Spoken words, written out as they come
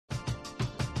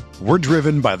We're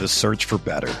driven by the search for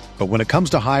better. But when it comes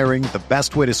to hiring, the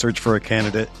best way to search for a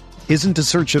candidate isn't to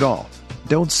search at all.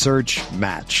 Don't search,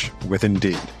 match with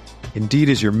Indeed. Indeed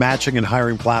is your matching and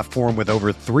hiring platform with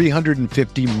over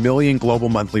 350 million global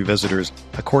monthly visitors,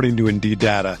 according to Indeed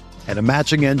data, and a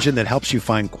matching engine that helps you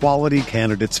find quality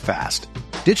candidates fast.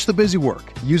 Ditch the busy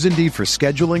work. Use Indeed for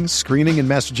scheduling, screening, and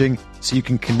messaging so you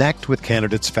can connect with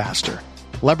candidates faster.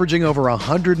 Leveraging over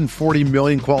 140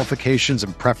 million qualifications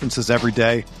and preferences every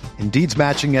day, Indeed's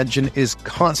matching engine is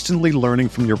constantly learning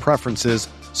from your preferences,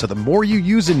 so the more you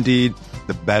use Indeed,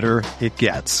 the better it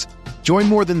gets. Join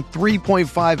more than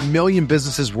 3.5 million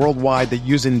businesses worldwide that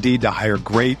use Indeed to hire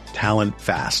great talent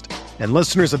fast. And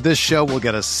listeners of this show will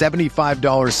get a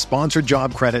 $75 sponsored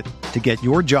job credit to get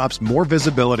your jobs more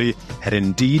visibility at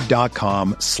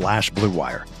Indeed.com/Blue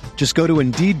Wire. Just go to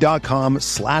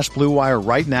Indeed.com/Blue Wire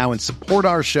right now and support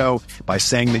our show by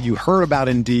saying that you heard about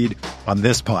Indeed on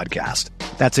this podcast.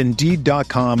 That's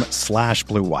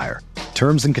Indeed.com/Blue Wire.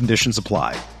 Terms and conditions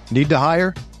apply. Need to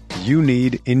hire? You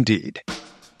need Indeed.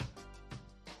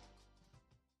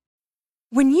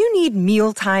 When you need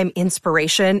mealtime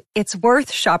inspiration, it's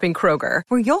worth shopping Kroger,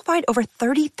 where you'll find over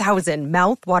 30,000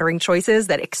 mouth-watering choices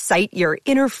that excite your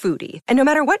inner foodie. And no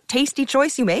matter what tasty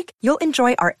choice you make, you'll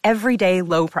enjoy our everyday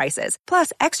low prices,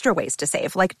 plus extra ways to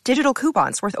save, like digital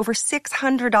coupons worth over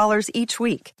 $600 each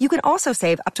week. You can also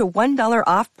save up to $1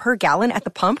 off per gallon at the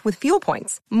pump with fuel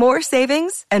points. More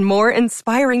savings and more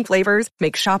inspiring flavors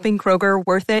make shopping Kroger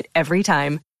worth it every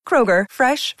time. Kroger,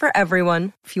 fresh for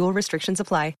everyone. Fuel restrictions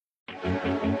apply.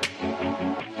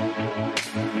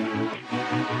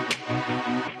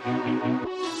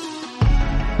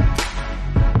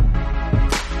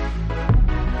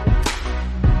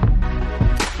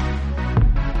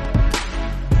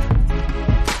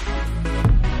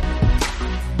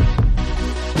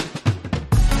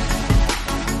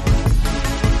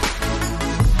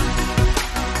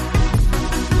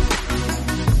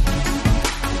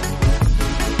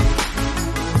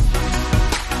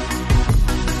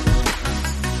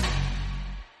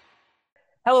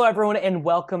 Hello, everyone, and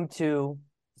welcome to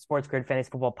the Sports Grid Fantasy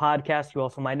Football Podcast. You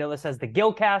also might know this as the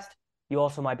Gilcast. You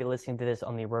also might be listening to this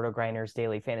on the Roto Grinders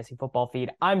Daily Fantasy Football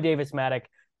feed. I'm Davis Maddock,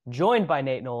 joined by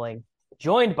Nate Noling,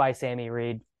 joined by Sammy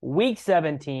Reed. Week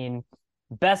 17,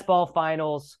 best ball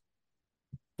finals,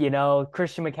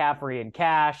 Christian McCaffrey and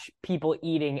cash, people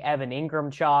eating Evan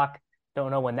Ingram chalk.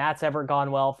 Don't know when that's ever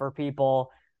gone well for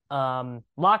people.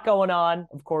 Lot going on.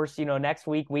 Of course, next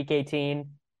week, week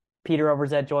 18, Peter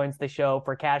Overzet joins the show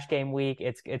for Cash Game Week.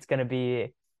 It's going to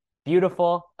be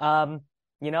beautiful. How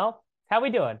we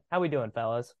doing? How we doing,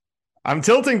 fellas? I'm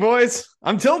tilting, boys.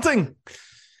 I'm tilting.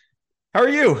 How are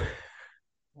you?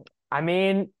 I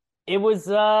mean, it was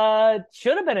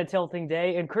should have been a tilting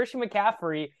day. And Christian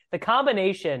McCaffrey, the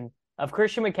combination of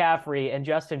Christian McCaffrey and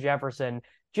Justin Jefferson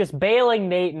just bailing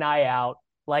Nate and I out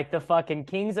like the fucking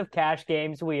kings of cash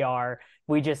games we are.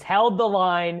 We just held the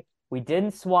line. We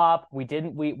didn't swap. We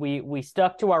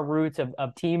stuck to our roots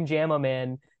of team jam them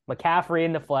in, McCaffrey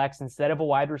in the flex instead of a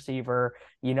wide receiver.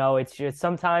 It's just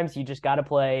sometimes you just got to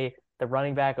play the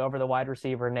running back over the wide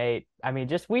receiver, Nate. I mean,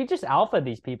 we just alpha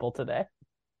these people today.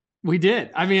 We did.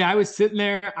 I mean, I was sitting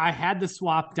there. I had the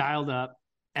swap dialed up,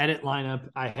 edit lineup.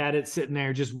 I had it sitting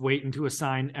there just waiting to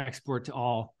assign export to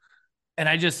all. And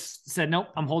I just said, nope,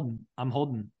 I'm holding. I'm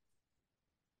holding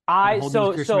with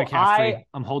Christian McCaffrey.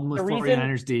 I'm holding with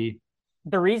 49ers D.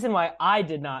 The reason why I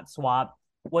did not swap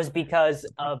was because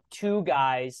of two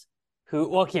guys who,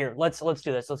 let's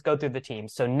do this. Let's go through the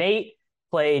teams. So Nate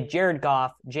played Jared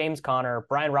Goff, James Conner,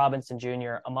 Brian Robinson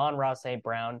Jr., Amon-Ra St.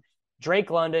 Brown,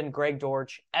 Drake London, Greg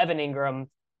Dortch, Evan Ingram,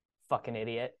 fucking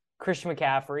idiot, Christian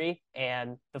McCaffrey,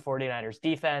 and the 49ers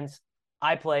defense.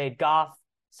 I played Goff,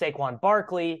 Saquon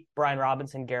Barkley, Brian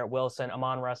Robinson, Garrett Wilson,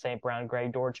 Amon-Ra St. Brown,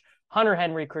 Greg Dortch, Hunter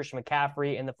Henry, Christian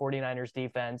McCaffrey in the 49ers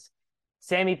defense.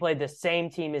 Sammy played the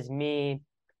same team as me,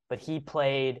 but he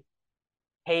played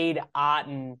Cade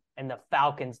Otton and the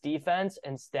Falcons defense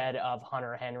instead of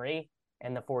Hunter Henry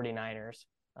and the 49ers.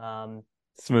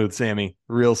 Smooth, Sammy.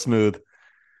 Real smooth.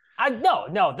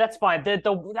 No, that's fine.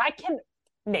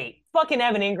 Nate, fucking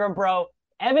Evan Ingram, bro.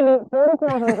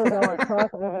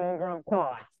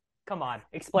 $3,400 Come on,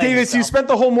 explain Davis, yourself. you spent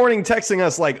the whole morning texting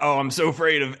us like, oh, I'm so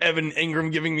afraid of Evan Ingram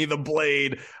giving me the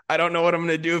blade. I don't know what I'm going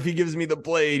to do if he gives me the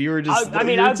blade. You were just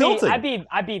tilting.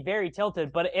 I'd be very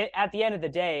tilted. But at the end of the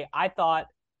day, I thought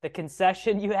the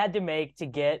concession you had to make to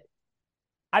get,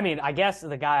 I guess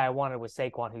the guy I wanted was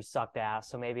Saquon, who sucked ass.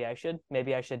 So maybe I should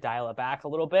dial it back a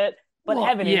little bit. But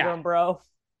Evan Ingram, bro.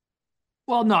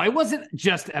 Well, no, it wasn't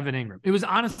just Evan Ingram. It was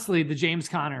honestly the James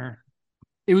Conner.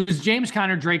 It was James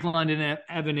Conner, Drake London,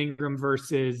 Evan Ingram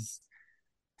versus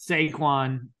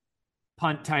Saquon,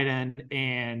 punt tight end,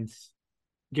 and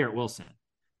Garrett Wilson.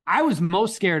 I was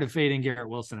most scared of fading Garrett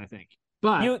Wilson, I think.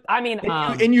 But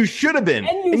and you should have been.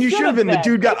 And you should have been. The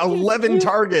dude got 11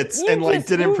 targets and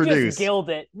didn't produce. Just gilled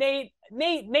it.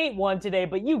 Nate won today,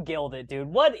 but you gilled it, dude.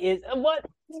 What?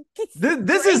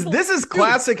 This is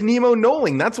classic Nemo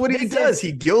knowing. That's what he does.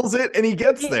 He gills it and he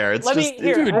gets there. It's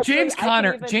dude.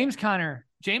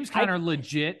 James Conner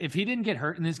legit, if he didn't get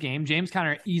hurt in this game, James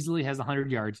Conner easily has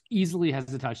 100 yards, easily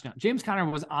has a touchdown. James Conner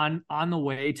was on the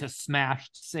way to smash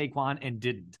Saquon and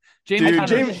didn't.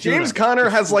 James Conner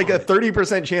has like a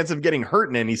 30% chance of getting hurt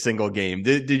in any single game.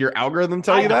 Did your algorithm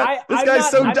tell you that? This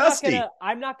guy's so dusty.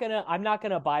 I'm not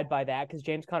gonna abide by that because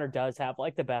James Conner does have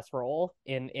like the best role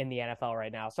in the NFL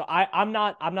right now. So I'm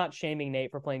not shaming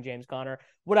Nate for playing James Conner.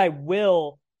 What I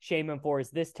will shame him for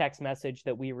is this text message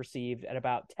that we received at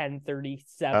about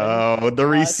 10:37. Oh, the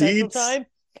receipts. Time.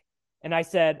 And I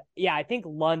said, yeah, I think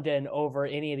London over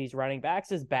any of these running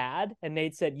backs is bad. And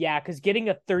Nate said, yeah, because getting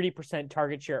a 30%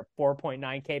 target share at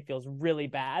 4.9K feels really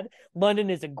bad. London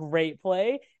is a great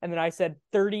play. And then I said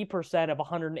 30% of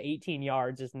 118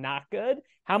 yards is not good.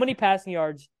 How many passing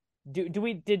yards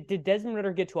did Desmond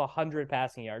Ridder get to 100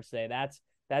 passing yards today?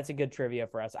 That's a good trivia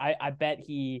for us. I bet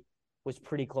he was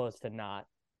pretty close to not.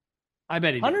 I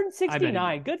bet he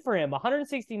 169. Good for him.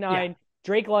 169. Yeah.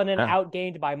 Drake London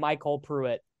outgained by Michael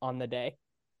Pruitt on the day.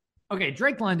 Okay,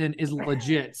 Drake London is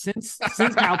legit since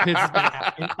Kyle Pitts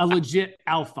has been a legit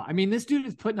alpha. I mean, this dude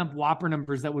is putting up whopper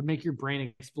numbers that would make your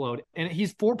brain explode. And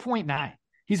he's 4.9.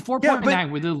 He's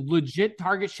 4.9 with a legit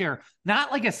target share,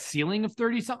 not like a ceiling of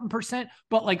 30-something%,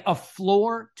 but like a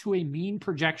floor to a mean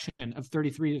projection of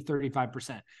 33 to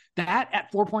 35%. That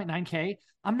at 4.9K,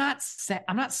 I'm not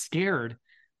scared.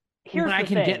 Here's when I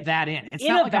can thing. Get that in. It's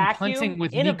not like I'm punting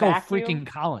with Nico freaking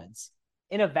Collins.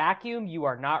 In a vacuum, you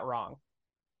are not wrong.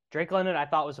 Drake London, I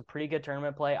thought was a pretty good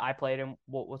tournament play. I played him.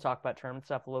 We'll talk about tournament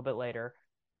stuff a little bit later.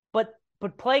 But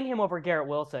playing him over Garrett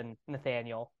Wilson,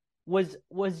 Nathaniel, was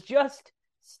just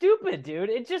stupid, dude.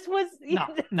 It just was.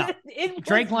 No.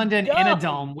 Drake London dumb. In a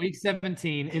dome, week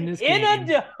 17 in this game. In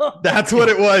a dome. That's what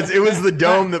it was. It was the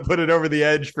dome that put it over the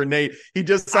edge for Nate. He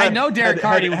just I know Derek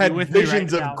Carty had with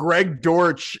visions me right of Greg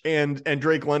Dortch and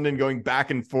Drake London going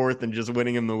back and forth and just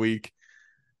winning him the week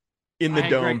in the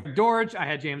dome. Greg Dortch, I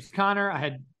had James Conner, I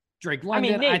had Drake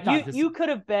London. I mean, Nate, you could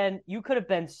have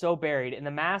been so buried in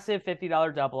the massive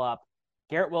 $50 double up.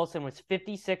 Garrett Wilson was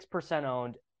 56%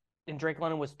 owned. And Drake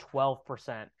London was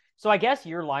 12%. So I guess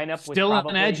your lineup was still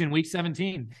an edge in week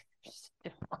 17.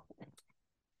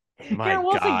 My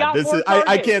God, this is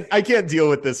I can't deal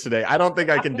with this today. I don't think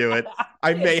I can do it.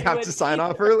 I may have to sign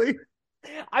off early.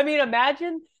 I mean,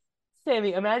 imagine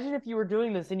if you were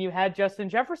doing this and you had Justin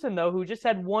Jefferson though, who just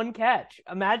had one catch.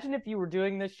 Imagine if you were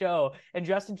doing this show and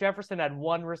Justin Jefferson had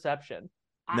one reception.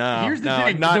 Here's the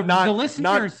thing.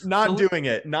 Not doing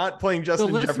it. Not playing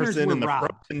Justin Jefferson in the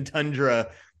frozen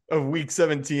tundra of week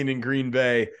 17 in Green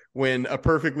Bay when a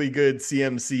perfectly good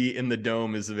CMC in the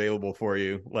dome is available for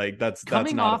you. Like that's not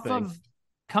a thing.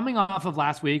 Coming off of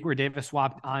last week where Davis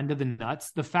swapped onto the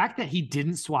nuts, the fact that he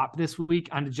didn't swap this week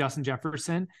onto Justin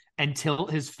Jefferson and tilt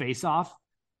his face off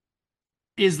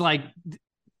is like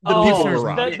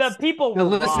the people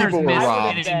missed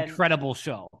an incredible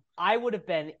show. I would have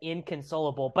been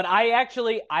inconsolable, but I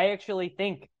actually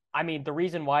think, I mean, the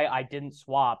reason why I didn't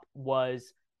swap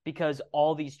was because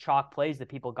all these chalk plays that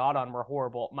people got on were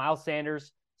horrible. Miles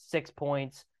Sanders, 6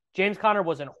 points. James Conner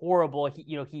wasn't horrible.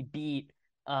 He beat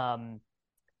Saquon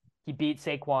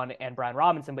and Brian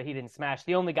Robinson, but he didn't smash.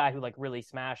 The only guy who like really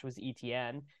smashed was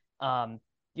ETN.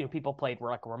 People played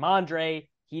like Ramondre.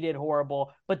 He did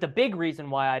horrible. But the big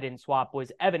reason why I didn't swap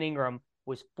was Evan Ingram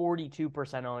was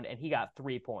 42% owned and he got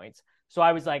 3 points. So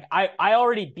I was like, I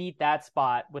already beat that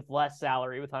spot with less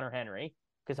salary with Hunter Henry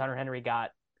because Hunter Henry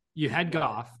got. You had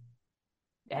Goff.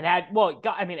 And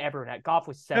everyone had Goff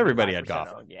was 75%. Everybody had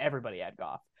Goff. Owned. Yeah, everybody had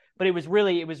Goff. But it was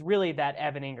really that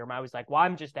Evan Ingram. I was like, well,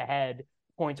 I'm just ahead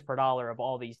points per dollar of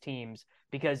all these teams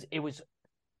because it was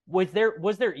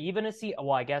there even a C?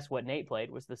 Well, I guess what Nate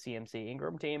played was the CMC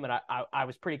Ingram team, and I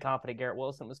was pretty confident Garrett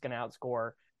Wilson was going to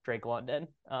outscore Drake London.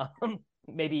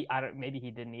 Maybe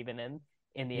he didn't even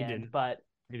in the end, but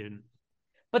he didn't.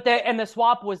 But the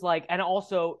swap was like, and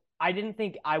also I didn't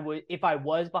think I would, if I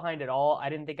was behind at all, I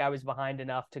didn't think I was behind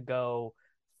enough to go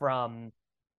from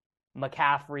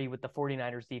McCaffrey with the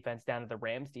 49ers defense down to the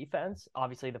Rams defense.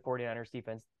 Obviously the 49ers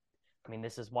defense, I mean,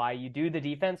 this is why you do the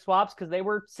defense swaps because they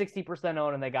were 60%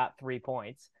 owned and they got 3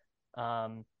 points.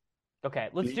 Okay,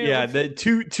 let's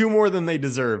do two more than they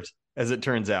deserved, as it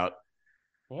turns out.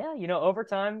 Yeah,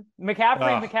 overtime.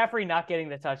 McCaffrey not getting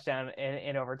the touchdown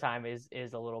in overtime is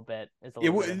a little bit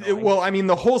well, I mean,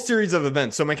 the whole series of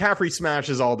events. So McCaffrey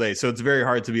smashes all day, so it's very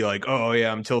hard to be like, oh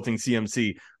yeah, I'm tilting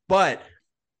CMC. But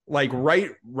like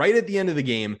right at the end of the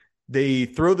game, they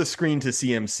throw the screen to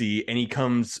CMC, and he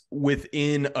comes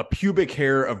within a pubic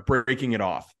hair of breaking it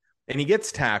off, and he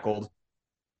gets tackled.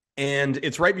 And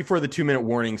it's right before the 2-minute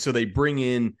warning, so they bring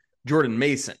in Jordan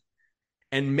Mason,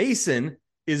 and Mason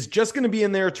is just going to be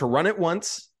in there to run it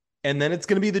once, and then it's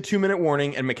going to be the 2-minute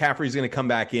warning, and McCaffrey's going to come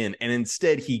back in. And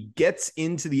instead, he gets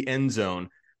into the end zone,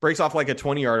 breaks off like a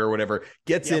 20-yarder or whatever,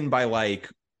 gets in by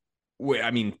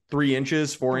 3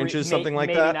 inches, 4 inches, something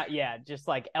like that. Not, just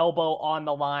like elbow on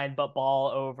the line, but ball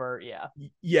over. Yeah.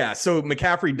 Yeah. So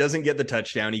McCaffrey doesn't get the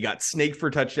touchdown. He got snaked for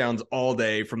touchdowns all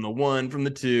day, from the 1, from the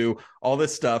 2, all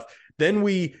this stuff. Then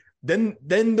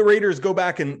the Raiders go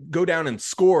back and go down and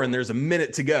score, and there's a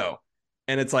minute to go.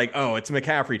 And it's like, oh, it's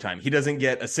McCaffrey time. He doesn't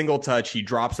get a single touch. He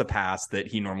drops a pass that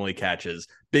he normally catches.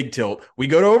 Big tilt. We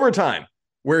go to overtime,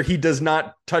 where he does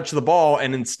not touch the ball.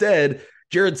 And instead,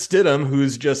 Jarrett Stidham,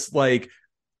 who's just like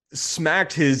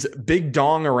smacked his big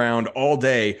dong around all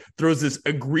day, throws this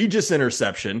egregious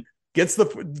interception, gets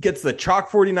the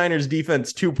chalk 49ers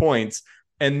defense 2 points,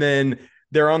 and then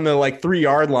they're on the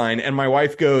 3-yard line. And my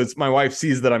wife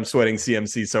sees that I'm sweating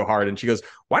CMC so hard, and she goes,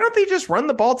 why don't they just run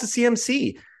the ball to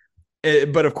CMC?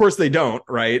 But of course they don't,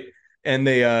 right? And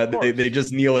they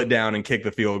just kneel it down and kick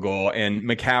the field goal. And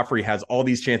McCaffrey has all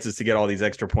these chances to get all these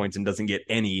extra points and doesn't get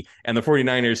any. And the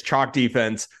 49ers chalk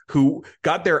defense, who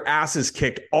got their asses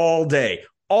kicked all day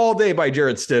by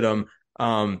Jarrett Stidham,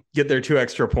 get their 2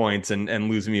 extra points and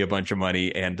lose me a bunch of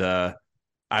money. And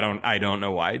I don't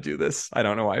know why I do this. I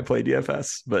don't know why I play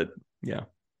DFS, but yeah.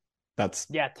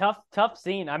 Tough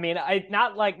scene. I mean,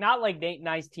 not like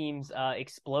nice teams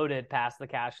exploded past the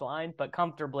cash line, but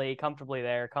comfortably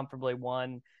there, comfortably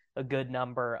won a good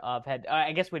number of head.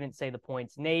 I guess we didn't say the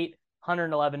points. Nate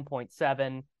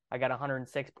 111.7. I got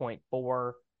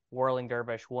 106.4. Whirling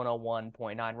Dervish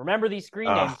 101.9. Remember these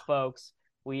screen names, folks.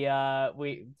 We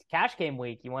cash game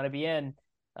week. You want to be in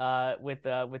with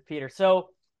Peter. So.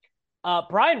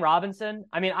 Brian Robinson,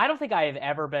 I mean, I don't think I have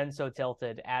ever been so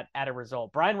tilted at a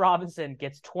result. Brian Robinson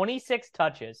gets 26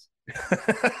 touches.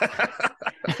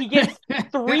 He gets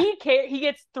three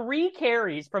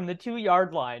carries from the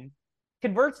 2-yard line.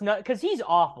 Converts because he's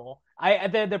awful.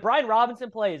 The Brian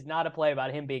Robinson play is not a play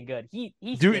about him being good. He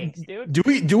stinks, dude.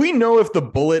 Do we know if the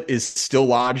bullet is still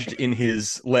lodged in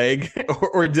his leg,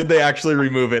 or did they actually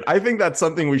remove it? I think that's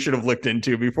something we should have looked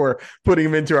into before putting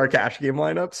him into our cash game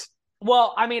lineups.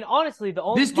 Well, I mean, honestly,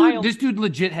 this dude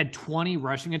legit had 20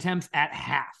 rushing attempts at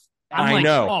half. I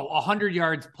know. 100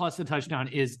 yards plus a touchdown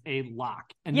is a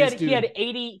lock. And he had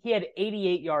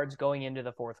 88 yards going into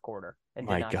the fourth quarter and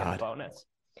did not get a bonus.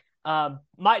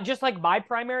 My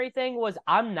primary thing was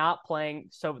I'm not playing.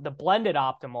 So the blended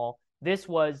optimal. This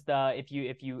was the if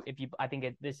you I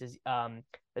think this is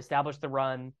establish the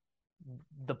run,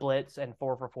 the blitz, and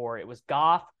 4 for 4. It was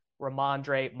Goff,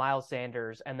 Ramondre, Miles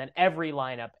Sanders, and then every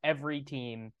lineup, every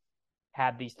team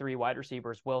had these 3 wide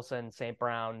receivers: Wilson, St.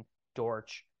 Brown,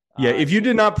 Dortch. Yeah, if you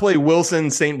did not play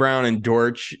Wilson, St. Brown, and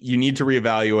Dortch, you need to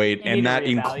reevaluate, and that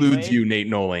includes you, Nate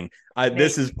Noling.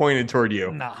 This is pointed toward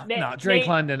you. No, Drake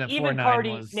London at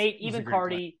 4.9 was Nate.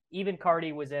 Even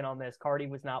Cardi was in on this. Cardi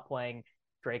was not playing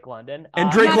Drake London, and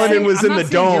Drake London was in the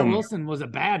dome. Wilson was a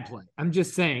bad play. I'm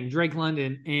just saying Drake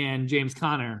London and James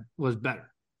Conner was better.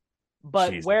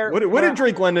 But Jesus. What did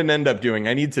Drake London end up doing?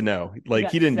 I need to know.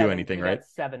 He didn't do anything, right?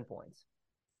 7 points.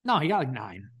 No, he got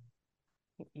 9.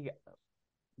 He got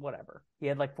whatever. He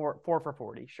had 4 for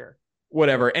 40. Sure.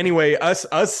 Whatever. Anyway,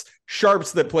 us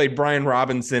sharps that played Brian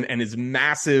Robinson and his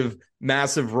massive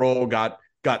role got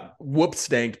whoop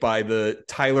stanked by the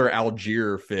Tyler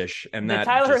Algier fish, and the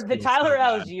Tyler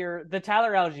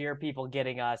Algier people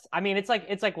getting us. I mean, it's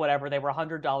like whatever. They were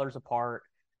 $100 apart.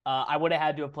 I would have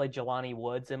had to have played Jelani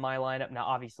Woods in my lineup. Now,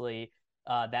 obviously,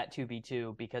 that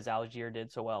 2v2 because Algier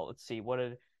did so well. Let's see. What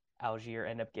did Algier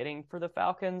end up getting for the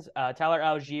Falcons? Tyler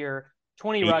Algier,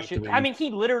 20 rushes. I mean, he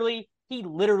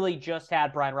literally just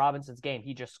had Brian Robinson's game.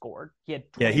 He just scored. He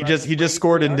just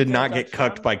scored and did not get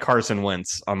cucked by Carson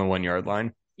Wentz on the 1-yard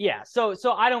line. Yeah, so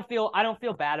I don't feel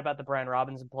bad about the Brian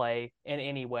Robinson play in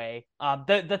any way.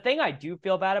 The thing I do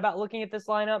feel bad about looking at this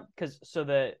lineup, because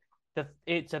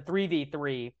it's a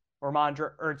 3v3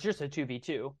 Ramondre, or it's just a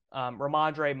 2v2.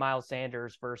 Ramondre, Miles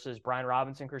Sanders versus Brian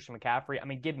Robinson, Christian McCaffrey. I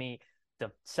mean, give me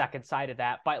the second side of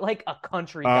that by a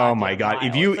country. Oh my God.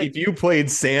 Mile. If you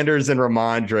played Sanders and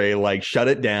Ramondre, shut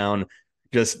it down.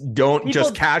 Just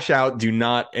just cash out. Do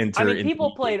not enter. I mean,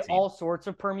 people played all sorts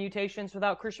of permutations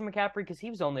without Christian McCaffrey because he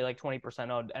was only like 20%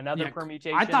 owned. Another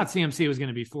permutation. I thought CMC was going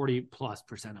to be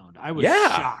 40+% owned. I was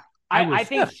shocked. I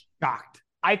think shocked.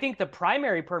 I think the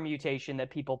primary permutation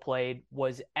that people played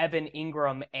was Evan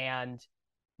Ingram and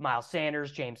Miles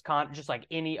Sanders, James Conner, just like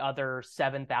any other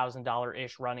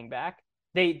 $7,000-ish running back.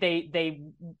 They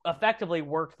effectively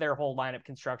worked their whole lineup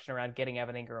construction around getting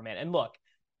Evan Ingram in. And look,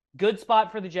 good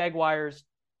spot for the Jaguars.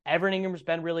 Evan Ingram's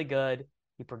been really good.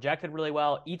 He projected really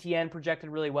well. ETN projected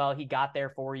really well. He got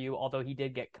there for you, although he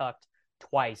did get cucked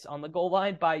twice on the goal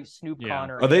line by Snoop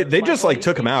Conner. Oh, they just like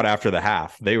took him out after the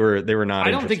half. They were not.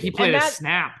 I don't think he played a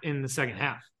snap in the second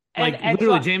half.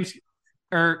 Literally, James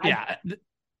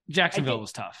Jacksonville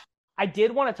was tough. I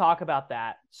did want to talk about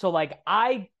that. So like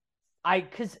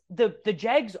because the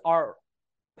Jags are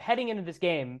heading into this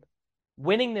game,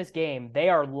 winning this game. They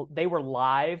were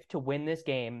live to win this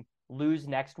game, lose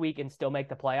next week, and still make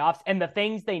the playoffs. And the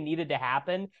things they needed to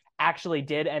happen actually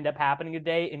did end up happening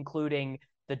today, including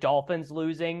the Dolphins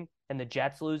losing and the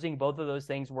Jets losing. Both of those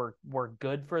things were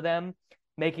good for them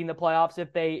making the playoffs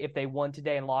if they won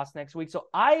today and lost next week. So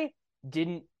I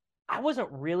wasn't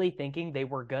really thinking they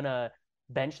were gonna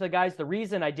bench the guys. The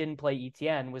reason I didn't play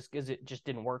ETN was because it just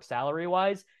didn't work salary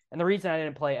wise, and the reason I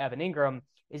didn't play Evan Ingram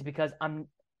is because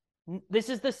this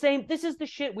is the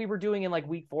shit we were doing in like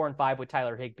week 4 and 5 with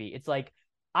Tyler Higbee. It's like,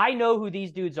 I know who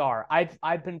these dudes are.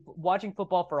 I've been watching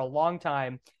football for a long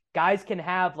time. Guys can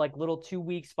have like little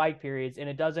 2-week spike periods, and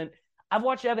it doesn't. I've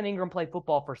watched Evan Ingram play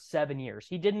football for 7 years.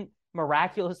 He didn't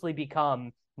miraculously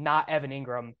become not Evan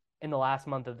Ingram in the last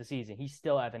month of the season. He's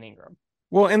still Evan Ingram.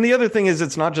 Well, and the other thing is,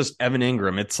 it's not just Evan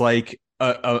Ingram. It's like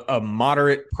a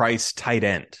moderate price tight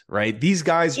end, right? These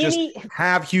guys just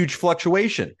have huge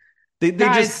fluctuation.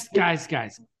 Guys,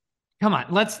 come on.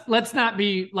 Let's not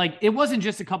be like, it wasn't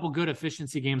just a couple good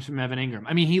efficiency games from Evan Ingram.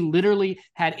 I mean, he literally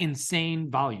had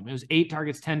insane volume. It was 8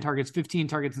 targets, 10 targets, 15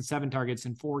 targets, and 7 targets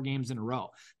in 4 games in a row.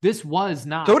 This was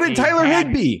not. So did Tyler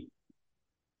Higbee.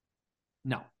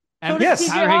 No. So yes,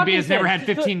 Tyler Higbee has never had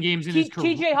 15 games in his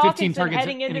career. TJ Hawkinson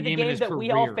heading into the game that we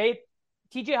all faded.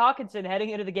 TJ Hawkinson heading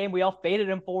into the game we all faded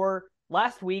him for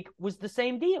last week was the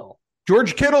same deal.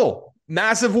 George Kittle,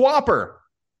 massive whopper.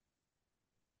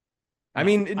 I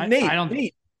mean,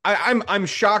 Nate, I'm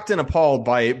shocked and appalled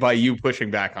by you pushing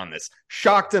back on this.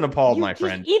 Shocked and appalled, my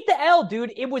friend. Eat the L,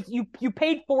 dude. It was you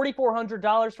paid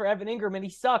 $4,400 for Evan Ingram and he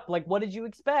sucked. Like, what did you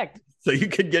expect? So you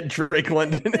could get Drake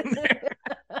London in there.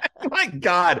 My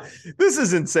God, this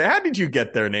is insane. How did you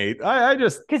get there, Nate? I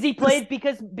just because he played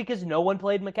because no one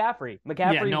played McCaffrey.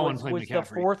 McCaffrey was the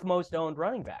 4th most owned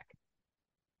running back.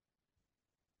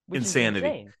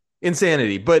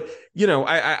 Insanity. But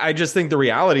I just think the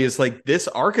reality is like this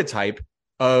archetype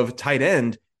of tight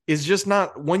end is just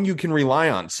not one you can rely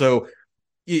on. So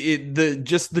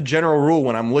the general rule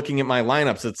when I'm looking at my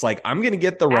lineups, it's like I'm going to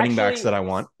get the running backs that I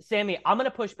want. Sammy, I'm going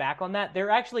to push back on that. There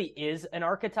actually is an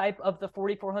archetype of the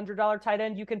 $4,400 tight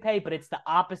end you can pay, but it's the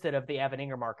opposite of the Evan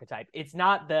Ingram archetype. It's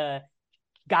not the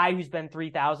guy who's been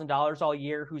 $3,000 all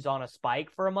year who's on a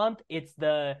spike for a month. It's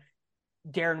the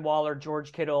Darren Waller,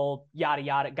 George Kittle, yada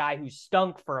yada guy who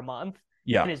stunk for a month.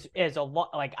 Yeah, and is a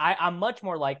lot like I'm much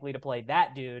more likely to play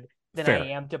that dude than I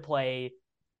am to play,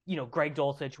 Greg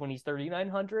Dulcich when he's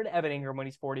 3,900, Evan Ingram when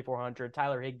he's 4,400,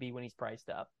 Tyler Higbee when he's priced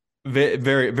up.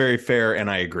 Very, very fair, and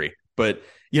I agree. But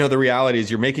the reality is,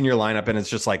 you're making your lineup, and it's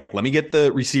just like, let me get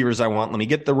the receivers I want, let me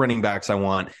get the running backs I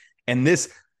want, and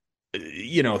this,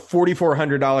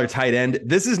 $4,400 tight end,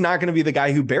 this is not going to be the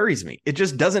guy who buries me. It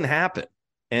just doesn't happen.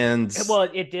 And well,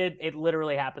 it did. It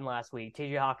literally happened last week.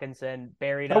 TJ Hawkinson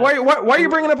buried. Why are you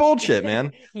bringing up old shit,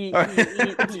 man?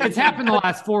 It's happened the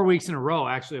last 4 weeks in a row.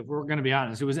 Actually, if we're going to be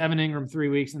honest, it was Evan Ingram 3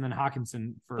 weeks and then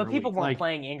Hawkinson for. But people weren't like,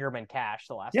 playing Ingram and cash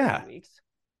the last 3 weeks.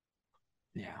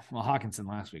 Yeah, well, Hawkinson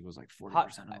last week was like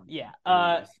 40%.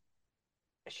 Yeah.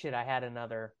 Shit, I had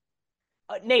another.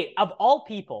 Nate, of all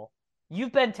people,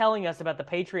 you've been telling us about the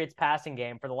Patriots passing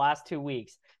game for the last 2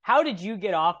 weeks. How did you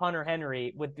get off Hunter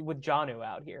Henry with Jonnu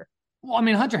out here? Well, I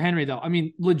mean, Hunter Henry, though,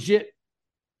 legit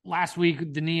last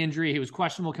week, the knee injury, he was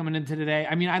questionable coming into today.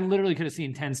 I mean, I literally could have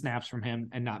seen 10 snaps from him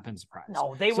and not been surprised.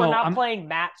 No, they were not playing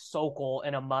Matt Sokol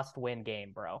in a must-win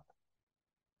game, bro.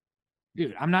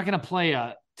 Dude, I'm not going to play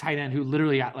a tight end who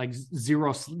literally got like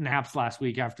 0 snaps last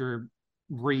week after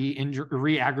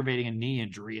re-aggravating a knee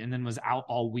injury and then was out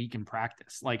all week in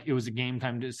practice. Like, it was a game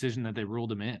time decision that they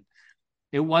ruled him in.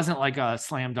 It wasn't like a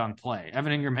slam dunk play.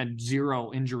 Evan Ingram had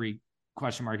 0 injury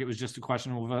question mark. It was just a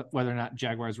question of whether or not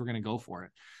Jaguars were going to go for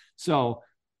it. So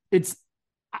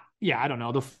I don't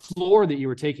know. The floor that you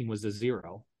were taking was a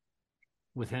 0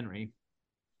 with Henry.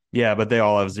 Yeah, but they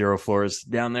all have zero floors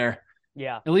down there.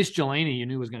 Yeah. At least Jelani, you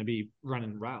knew was going to be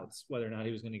running routes, whether or not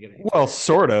he was going to get it. Well,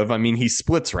 sort of. I mean, he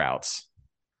splits routes.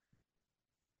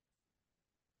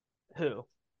 Who?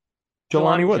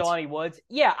 Jelani Woods. Jelani Woods.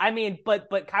 Yeah, I mean, but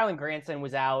Kylan Granson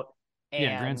was out.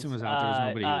 And, Granson was out. There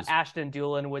was nobody. Ashton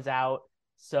Dulin was out.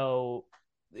 So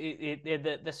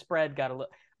the spread got a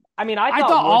little. I mean, I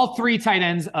thought all three tight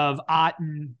ends of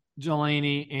Otton,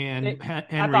 Jelani, and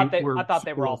Henry I thought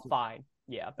they were all fine.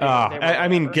 Yeah. I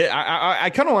mean, I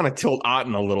kind of want to tilt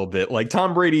Otton a little bit. Like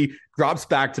Tom Brady drops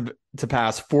back to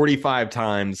pass 45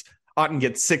 times. Otton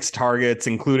gets 6 targets,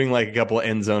 including like a couple of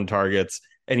end zone targets,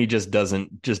 and he just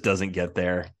doesn't get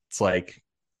there. It's like,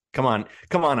 come on,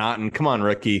 Otton, come on,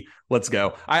 rookie, let's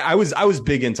go. I was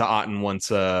big into Otton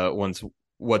once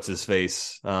what's his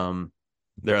face,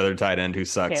 their other tight end who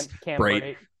sucks, Cam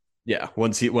Brady. Yeah,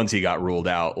 once he got ruled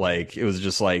out, like it was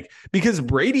just like, because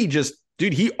Brady just,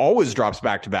 dude, he always drops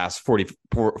back to pass 40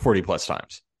 plus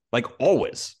times, like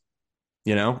always,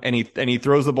 and he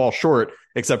throws the ball short,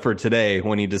 except for today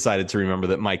when he decided to remember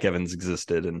that Mike Evans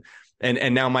existed,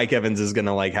 and now Mike Evans is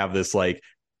gonna like have this like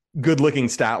good looking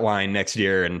stat line next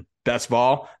year, and best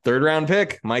ball 3rd round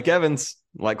pick Mike Evans,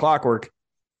 like clockwork.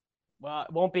 Well,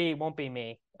 it won't be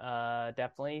me.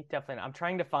 Definitely. I'm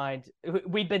trying to find.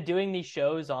 We've been doing these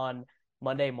shows on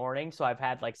Monday morning, so I've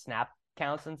had like snap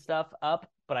counts and stuff up,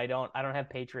 but I don't have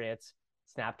Patriots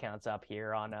snap counts up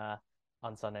here on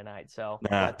Sunday night. So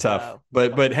tough.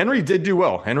 But Henry did do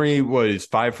well. Henry was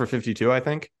 5 for 52, I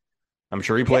think. I'm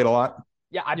sure he played a lot.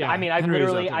 Yeah, I mean, I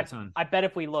bet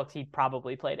if we looked, he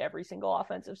probably played every single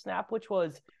offensive snap, which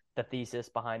was the thesis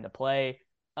behind the play.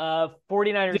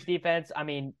 49ers defense, I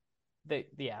mean,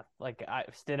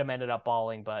 Stidham ended up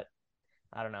balling, but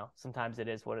I don't know. Sometimes it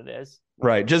is what it is.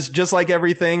 Right. Just like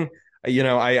everything,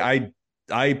 I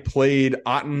played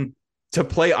Otton. To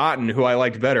play Otton, who I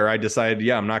liked better, I decided,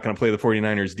 I'm not going to play the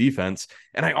 49ers defense.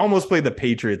 And I almost played the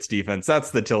Patriots defense.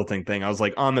 That's the tilting thing. I was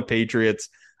like on the Patriots.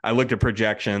 I looked at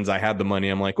projections. I had the money.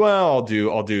 I'm like, well, I'll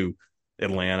do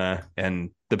Atlanta. And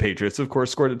the Patriots, of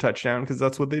course, scored a touchdown because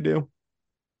that's what they do.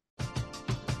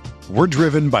 We're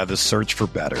driven by the search for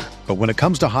better. But when it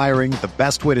comes to hiring, the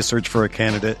best way to search for a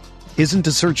candidate isn't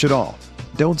to search at all.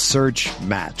 Don't search,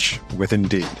 match with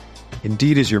Indeed.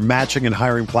 Indeed is your matching and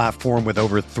hiring platform with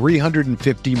over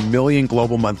 350 million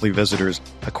global monthly visitors,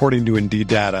 according to Indeed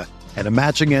data, and a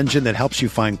matching engine that helps you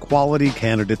find quality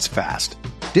candidates fast.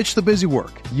 Ditch the busy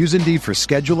work. Use Indeed for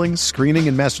scheduling, screening,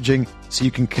 and messaging so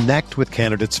you can connect with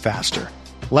candidates faster.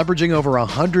 Leveraging over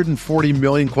 140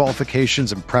 million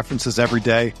qualifications and preferences every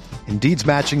day, Indeed's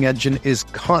matching engine is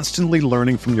constantly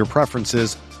learning from your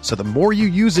preferences, so the more you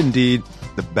use Indeed,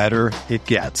 the better it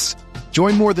gets.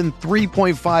 Join more than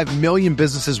 3.5 million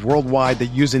businesses worldwide that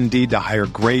use Indeed to hire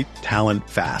great talent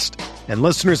fast. And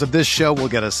listeners of this show will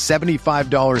get a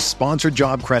 $75 sponsored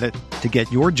job credit to get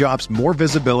your jobs more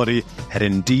visibility at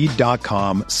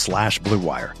Indeed.com/Blue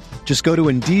Wire. Just go to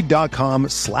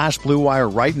Indeed.com/Blue Wire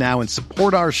right now and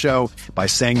support our show by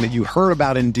saying that you heard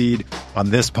about Indeed on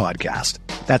this podcast.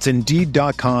 That's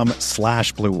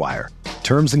Indeed.com/Blue Wire.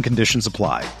 Terms and conditions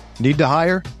apply. Need to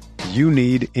hire? You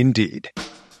need Indeed.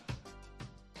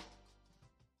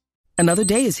 Another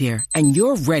day is here, and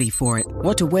you're ready for it.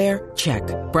 What to wear? Check.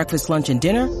 Breakfast, lunch, and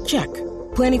dinner? Check.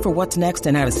 Planning for what's next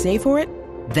and how to save for it?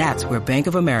 That's where Bank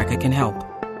of America can help.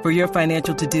 For your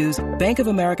financial to-dos, Bank of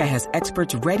America has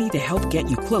experts ready to help get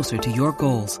you closer to your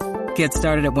goals. Get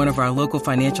started at one of our local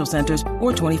financial centers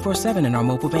or 24/7 in our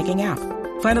mobile banking app.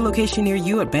 Find a location near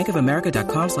you at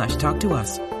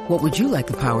bankofamerica.com/talktous. What would you like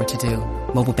the power to do?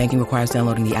 Mobile banking requires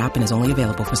downloading the app and is only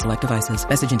available for select devices.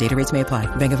 Message and data rates may apply.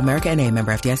 Bank of America NA,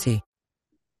 member FDIC.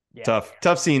 Yeah.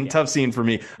 Tough scene for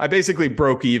me. I basically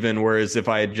broke even, whereas if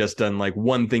I had just done like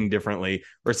one thing differently,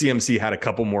 or CMC had a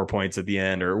couple more points at the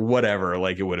end or whatever,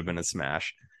 like it would have been a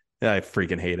smash. I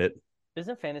freaking hate it.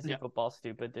 Isn't fantasy football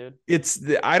stupid, dude?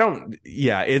 I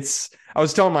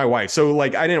was telling my wife, so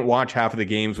like I didn't watch half of the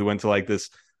games. We went to like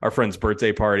our friend's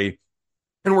birthday party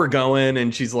and we're going,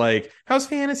 and she's like, how's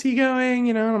fantasy going?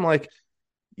 And I'm like,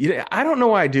 I don't know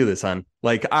why I do this, hon.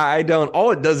 Like, I don't.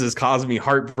 All it does is cause me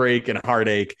heartbreak and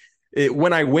heartache.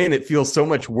 When I win, it feels so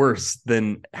much worse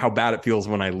than how bad it feels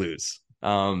when I lose.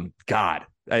 God,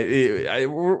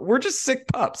 we're just sick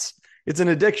pups. It's an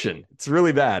addiction. It's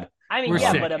really bad. I mean, we're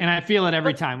sick, and I feel it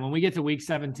every time when we get to week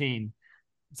 17.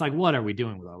 It's like, what are we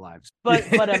doing with our lives?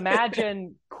 But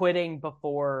imagine quitting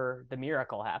before the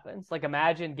miracle happens. Like,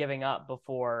 imagine giving up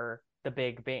before the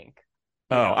big bink.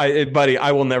 Buddy,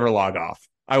 I will never log off.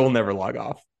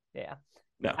 Yeah.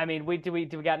 No. I mean, do we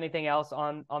got anything else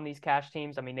on these cash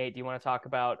teams? I mean, Nate, do you want to talk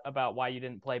about why you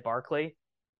didn't play Barkley?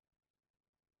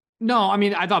 No, I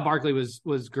mean, I thought Barkley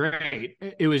was great.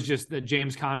 It was just that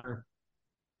James Conner,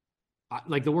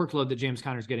 like the workload that James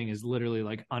Conner's getting is literally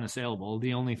like unassailable.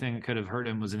 The only thing that could have hurt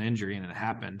him was an injury, and it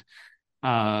happened.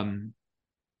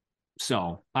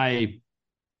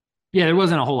 There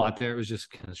wasn't a whole lot there. It was just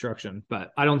construction,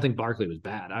 but I don't think Barkley was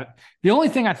bad. The only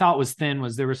thing I thought was thin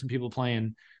was there were some people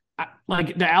playing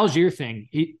like the Algier thing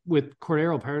with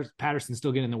Cordero Patterson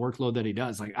still getting the workload that he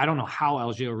does. Like, I don't know how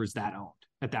Algier was that owned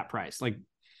at that price. Like,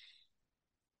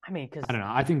 I mean, because I don't know.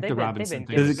 I think the Robinson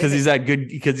thing because he's that good.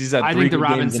 Because he's that. I think the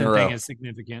Robinson thing is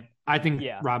significant. I think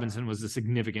Robinson was a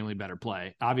significantly better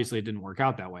play. Obviously, it didn't work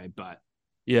out that way, but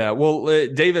yeah. Well,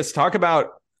 Davis, talk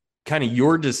about kind of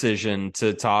your decision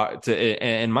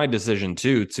and my decision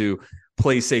too to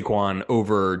play Saquon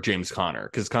over James Conner,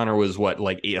 because Conner was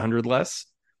like 800 less,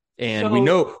 and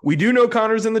we do know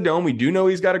Conner's in the dome. We do know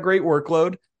he's got a great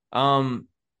workload.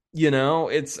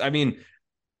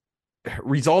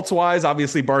 Results wise,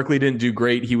 obviously Barkley didn't do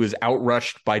great. He was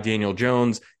outrushed by Daniel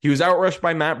Jones. He was outrushed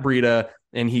by Matt Breida,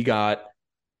 and he got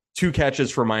 2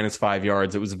 catches for -5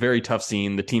 yards. It was a very tough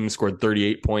scene. The team scored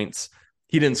 38 points.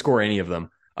 He didn't score any of them.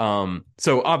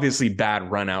 So obviously bad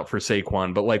run out for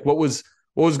Saquon, but like, what was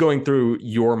going through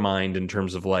your mind in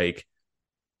terms of like,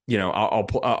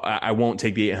 I won't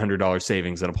take the $800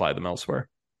 savings and apply them elsewhere?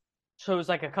 So it was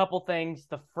like a couple things.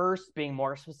 The first being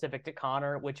more specific to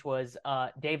Conner, which was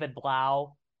David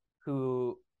Blau,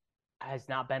 who has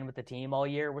not been with the team all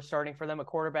year, was starting for them at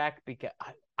quarterback, because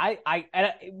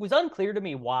it was unclear to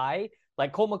me why.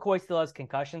 Like, Colt McCoy still has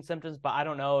concussion symptoms, but I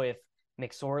don't know if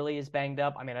McSorley is banged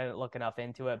up. I mean, I didn't look enough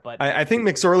into it, but I think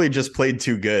McSorley just played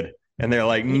too good, and they're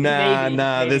like, maybe.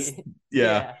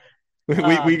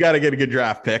 We got to get a good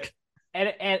draft pick.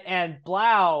 And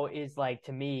Blau is, like,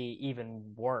 to me,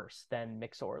 even worse than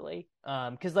McSorley.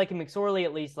 Because like McSorley,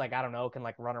 at least, like, I don't know, can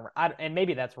like run around, and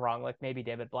maybe that's wrong. Like, maybe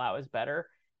David Blau is better.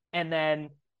 And then,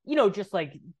 just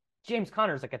like James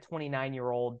Conner is like a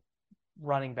 29-year-old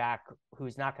running back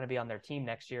who's not going to be on their team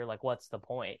next year. Like, what's the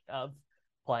point of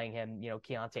playing him?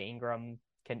 Keontae Ingram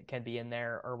can be in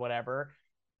there or whatever.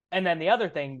 And then the other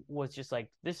thing was just like,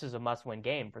 this is a must-win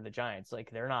game for the Giants.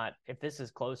 Like, they're not, if this is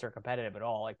close or competitive at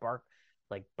all, like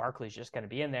Barkley's just going to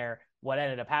be in there. What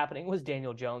ended up happening was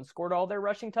Daniel Jones scored all their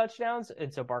rushing touchdowns,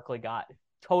 and so Barkley got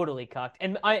totally cucked.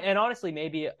 And honestly,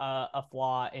 maybe a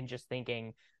flaw in just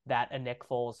thinking that a Nick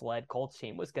Foles-led Colts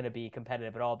team was going to be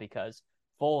competitive at all, because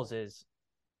Foles is,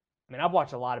 I mean, I've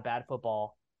watched a lot of bad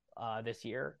football this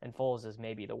year, and Foles is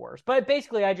maybe the worst. But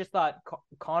basically, I just thought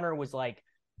Conner was like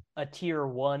a tier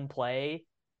 1 play,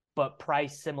 but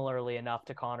priced similarly enough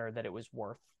to Conner that it was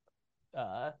worth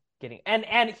getting.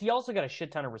 And he also got a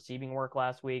shit ton of receiving work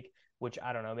last week, which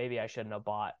I don't know, maybe I shouldn't have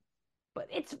bought. But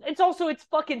it's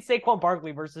fucking Saquon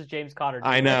Barkley versus James Conner. Dude.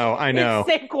 I know.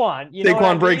 It's Saquon.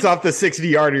 Saquon breaks off the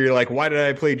 60-yarder. You're like, why did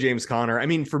I play James Conner? I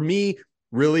mean, for me,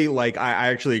 really, like, I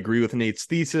actually agree with Nate's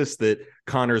thesis that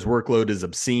Conner's workload is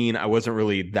obscene. I wasn't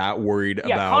really that worried about.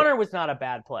 Yeah, Conner was not a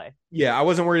bad play. Yeah, I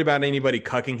wasn't worried about anybody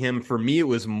cucking him. For me, it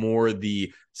was more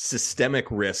the systemic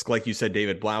risk. Like you said,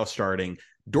 David Blau starting.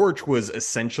 Dortch was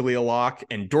essentially a lock.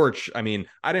 And Dortch, I mean,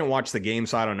 I didn't watch the game,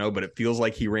 so I don't know, but it feels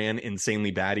like he ran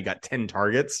insanely bad. He got 10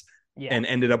 targets and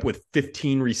ended up with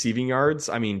 15 receiving yards.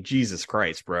 I mean, Jesus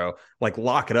Christ, bro. Like,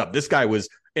 lock it up. This guy was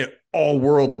all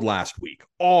world last week.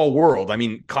 All world. I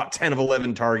mean, caught 10 of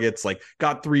 11 targets, like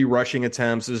got 3 rushing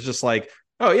attempts. It was just like,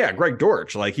 oh yeah, Greg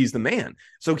Dortch, like, he's the man.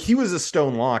 So he was a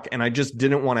stone lock, and I just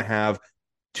didn't want to have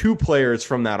 2 players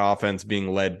from that offense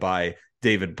being led by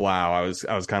David Blau. I was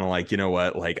kind of like, you know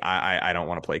what? Like, I don't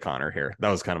want to play Conner here. That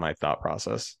was kind of my thought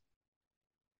process.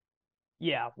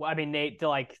 Yeah. Well, I mean, Nate,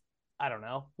 like, I don't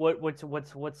know. What's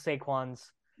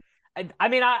Saquon's? I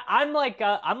mean, I'm like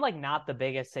not the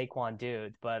biggest Saquon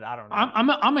dude, but I don't know.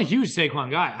 I'm a huge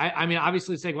Saquon guy. I mean,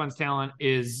 obviously Saquon's talent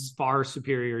is far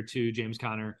superior to James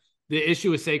Conner. The issue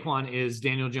with Saquon is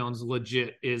Daniel Jones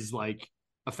legit is like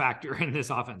a factor in this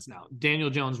offense now.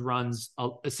 Daniel Jones runs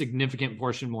a significant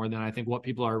portion more than I think what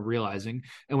people are realizing.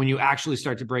 And when you actually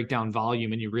start to break down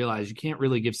volume and you realize you can't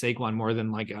really give Saquon more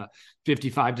than like a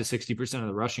 55 to 60% of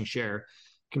the rushing share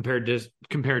compared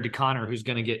to Conner, who's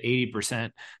going to get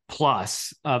 80%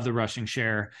 plus of the rushing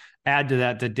share. Add to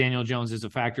that Daniel Jones is a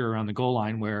factor around the goal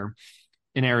line, where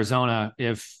in Arizona,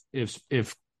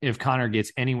 if Conner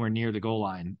gets anywhere near the goal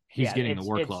line, he's getting the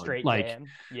workload. Like,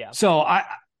 so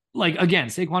again,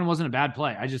 Saquon wasn't a bad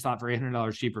play. I just thought for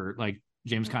 $800 cheaper, like,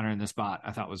 James Conner in this spot,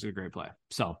 I thought was a great play.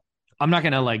 So I'm not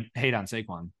going to like hate on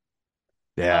Saquon.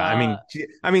 Yeah,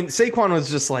 I mean, Saquon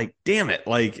was just like, damn it,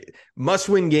 like,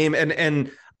 must-win game, and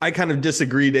I kind of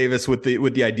disagree, Davis, with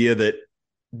the idea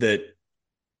that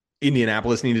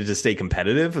Indianapolis needed to stay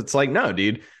competitive. It's like, no,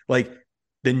 dude, like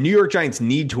the New York Giants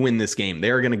need to win this game.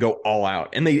 They are going to go all out.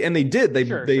 And they did.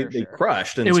 They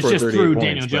crushed. And it was just through points,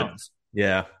 Daniel Jones.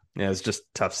 Yeah. It's just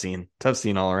tough scene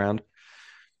all around.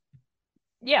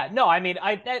 Yeah, no, I mean,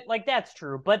 that's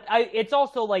true. But it's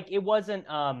also like, it wasn't,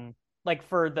 like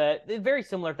for the very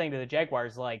similar thing to the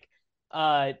Jaguars, like,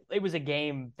 it was a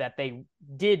game that they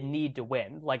did need to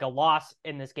win. Like a loss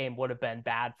in this game would have been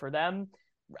bad for them.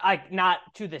 Like not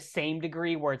to the same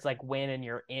degree where it's like win and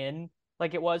you're in,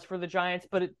 like it was for the Giants,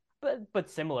 but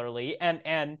similarly.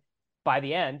 And by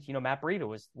the end, you know, Matt Breida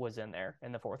was in there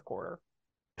in the fourth quarter.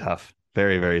 Tough,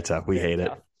 very, very tough. We hate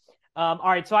it. All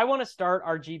right, so I want to start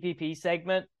our GPP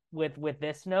segment with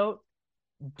this note: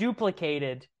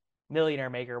 duplicated Millionaire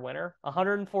Maker winner,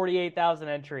 148,000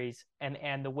 entries,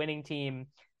 and the winning team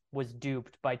was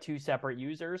duped by two separate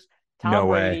users.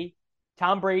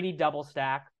 Tom Brady double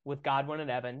stack with Godwin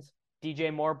and Evans,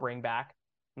 DJ Moore bring back,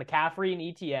 McCaffrey and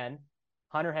ETN,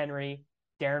 Hunter Henry,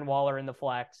 Darren Waller in the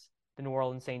flex, the New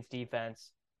Orleans Saints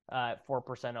defense,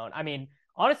 4% owned. I mean,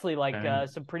 honestly, like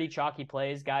some pretty chalky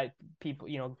plays.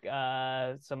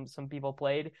 Some people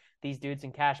played these dudes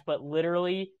in cash, but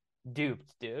literally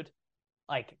duped, dude.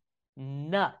 Like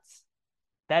nuts.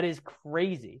 That is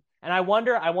crazy. And I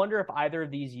wonder if either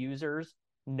of these users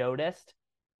noticed.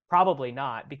 Probably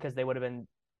not, because they would have been.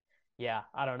 Yeah,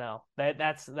 I don't know.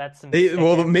 That's some.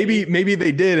 Maybe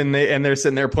they did, and they're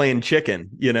sitting there playing chicken.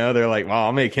 You know, they're like, well,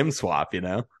 I'll make him swap. You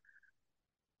know.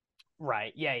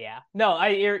 Right. Yeah. No,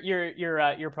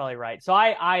 you're probably right. So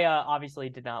I obviously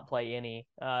did not play any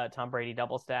Tom Brady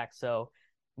double stack, so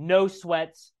no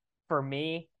sweats for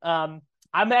me. I'm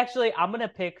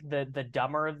gonna pick the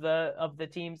dumber of the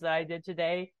teams that I did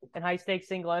today in high stakes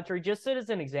single entry, just as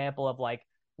an example of like,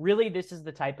 really, this is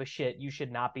the type of shit you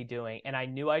should not be doing. And I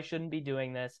knew I shouldn't be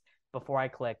doing this before I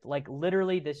clicked. Like,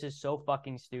 literally, this is so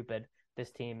fucking stupid, this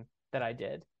team that I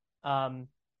did.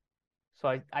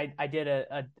 So I did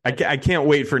I can't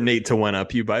wait for Nate to one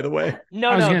up you, by the way.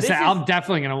 I was gonna say, I'm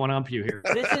definitely gonna one up you here.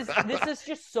 This is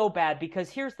just so bad,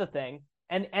 because here's the thing,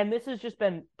 and this has just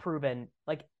been proven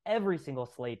like every single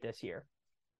slate this year.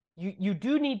 You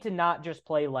do need to not just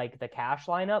play like the cash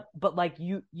lineup, but like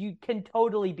you can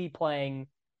totally be playing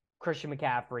Christian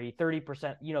McCaffrey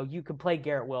 30%. You know, you could play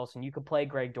Garrett Wilson, you could play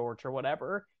Greg Dortch or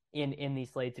whatever in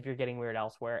these slates if you're getting weird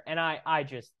elsewhere. And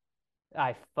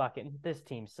this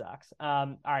team sucks.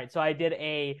 All right, so I did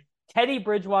a Teddy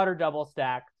Bridgewater double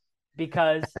stack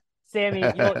because Sammy,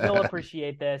 you'll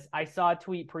appreciate this. I saw a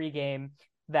tweet pregame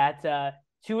that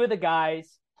two of the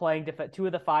guys playing two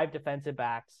of the five defensive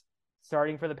backs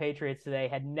starting for the Patriots today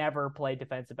had never played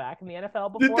defensive back in the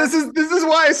NFL before. This is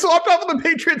why I swapped off of the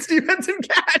Patriots defense in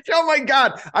cash. Oh my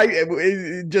God.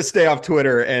 I just stay off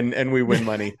Twitter and we win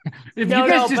money. If you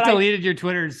guys just deleted your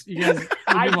Twitters, you guys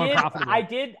would be more profitable.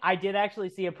 I did actually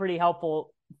see a pretty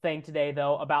helpful thing today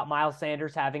though about Miles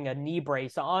Sanders having a knee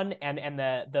brace on and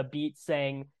the beat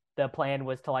saying the plan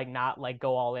was to like not like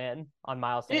go all in on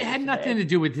Miles Sanders. It had nothing to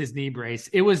do with his knee brace.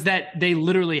 It was that they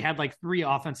literally had like 3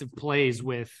 offensive plays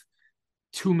with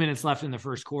 2 minutes left in the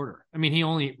first quarter. I mean, he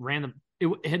only ran them.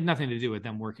 It had nothing to do with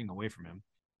them working away from him.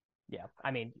 Yeah.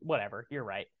 I mean, whatever. You're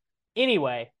right.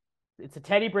 Anyway, it's a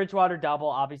Teddy Bridgewater double,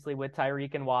 obviously with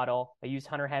Tyreek and Waddle. I use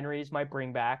Hunter Henry as my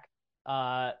bring back.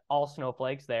 All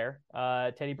snowflakes there.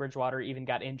 Teddy Bridgewater even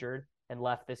got injured and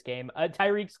left this game.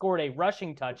 Tyreek scored a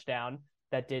rushing touchdown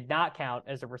that did not count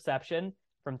as a reception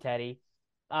from Teddy.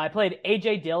 I played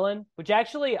AJ Dillon, which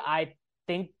actually I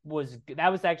think was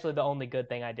actually the only good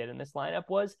thing I did in this lineup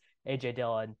was AJ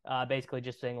Dillon. Basically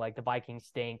just saying like the Vikings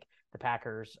stink, the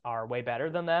Packers are way better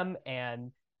than them,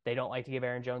 and they don't like to give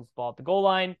Aaron Jones the ball at the goal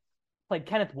line. Played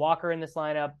Kenneth Walker in this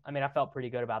lineup. I mean, I felt pretty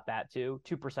good about that too.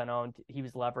 2% owned. He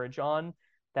was leverage on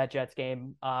that Jets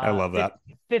game. I love that.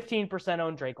 15%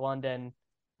 owned Drake London.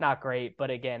 Not great,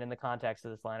 but again, in the context of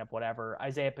this lineup, whatever.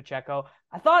 Isaiah Pacheco.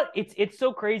 I thought it's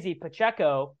so crazy.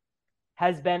 Pacheco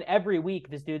has been every week.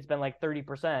 This dude's been like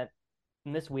 30%.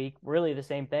 And this week, really the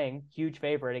same thing. Huge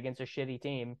favorite against a shitty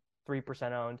team,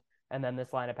 3% owned. And then this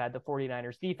lineup had the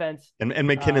 49ers defense. And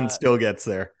McKinnon still gets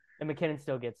there.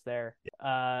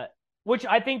 Which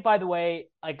I think, by the way,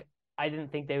 like I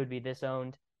didn't think they would be this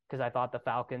owned because I thought the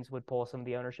Falcons would pull some of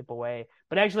the ownership away.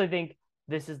 But I actually think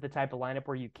this is the type of lineup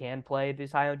where you can play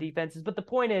these high-owned defenses. But the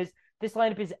point is, this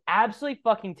lineup is absolutely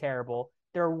fucking terrible.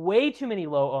 There are way too many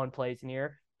low-owned plays in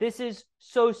here. This is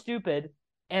so stupid,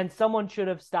 and someone should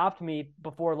have stopped me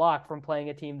before lock from playing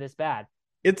a team this bad.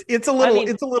 It's a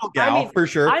little gal for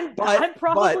sure. I'm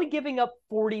probably giving up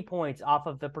 40 points off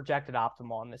of the projected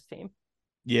optimal on this team.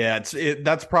 Yeah,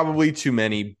 that's probably too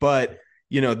many. But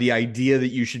the idea that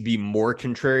you should be more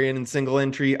contrarian in single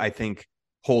entry, I think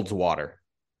holds water.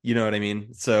 You know what I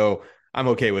mean? So I'm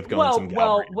okay with going some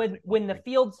Galbraith. When the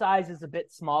field size is a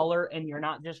bit smaller and you're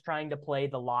not just trying to play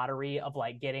the lottery of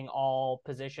like getting all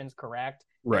positions correct,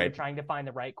 right? You're trying to find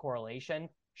the right correlation.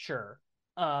 Sure.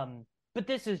 But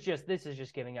this is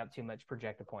just giving up too much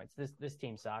projected points. This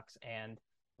team sucks, and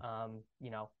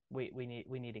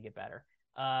we need to get better.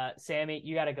 Sammy,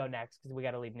 you got to go next because we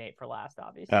got to leave Nate for last,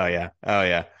 obviously. Oh yeah.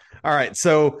 All right.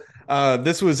 So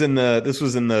this was in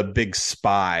the Big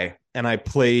Spy, and I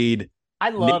played. I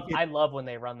love when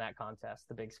they run that contest,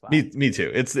 the Big Spy. Me too.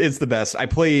 It's the best. I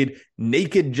played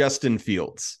naked Justin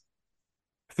Fields.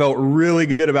 Felt really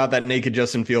good about that naked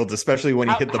Justin Fields, especially when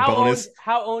he hit the bonus.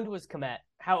 How owned was Kmet?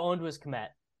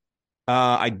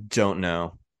 I don't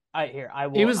know.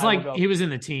 He was in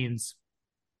the teens.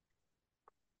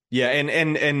 Yeah,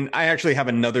 and I actually have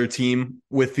another team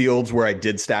with Fields where I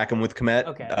did stack him with Kmet.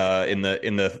 Okay. In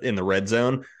the red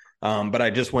zone. But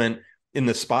I just went in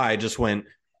the spy. Just went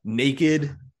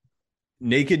naked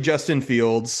Justin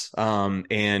Fields.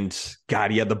 And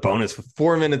God, he had the bonus with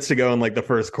 4 minutes to go in like the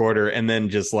first quarter, and then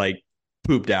just like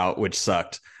pooped out, which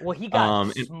sucked. Well, he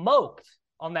got smoked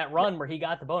on that run where he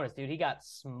got the bonus, dude. He got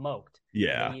smoked.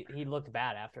 Yeah. He looked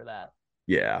bad after that.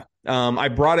 Yeah. I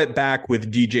brought it back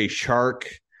with DJ Shark.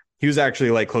 He was actually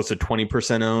like close to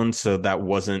 20% owned, so that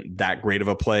wasn't that great of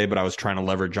a play, but I was trying to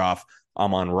leverage off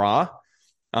Amon-Ra.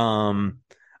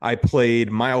 I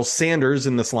played Miles Sanders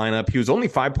in this lineup. He was only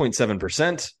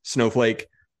 5.7% Snowflake.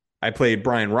 I played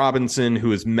Brian Robinson,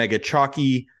 who is mega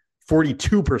chalky,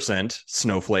 42%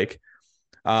 Snowflake.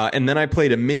 And then I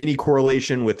played a mini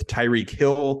correlation with Tyreek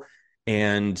Hill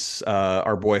and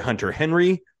our boy Hunter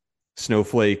Henry,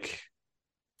 Snowflake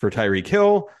for Tyreek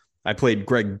Hill. I played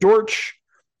Greg Dortch,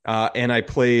 and I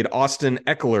played Austin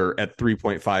Eckler at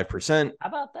 3.5%. How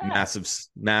about that?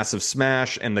 Massive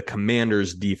smash, and the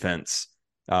Commanders defense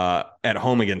at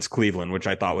home against Cleveland, which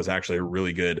I thought was actually a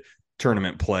really good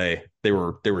tournament play. They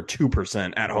were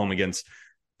 2% at home against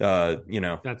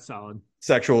that's solid.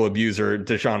 Sexual abuser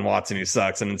Deshaun Watson, who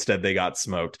sucks, and instead they got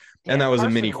smoked. Yeah, and that was a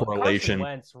mini correlation. Carson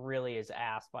Wentz really is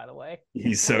ass, by the way.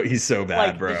 He's so bad,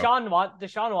 like, bro.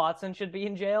 Deshaun Watson should be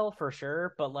in jail for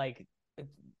sure, but like,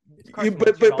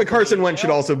 Carson Wentz should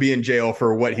also be in jail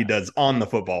for what he does on the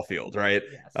football field, right?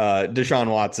 Yes. Deshaun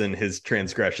Watson, his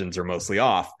transgressions are mostly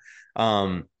off.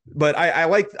 But I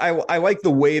like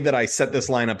the way that I set this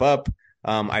lineup up.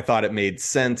 I thought it made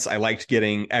sense. I liked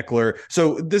getting Eckler.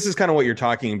 So this is kind of what you're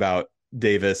talking about,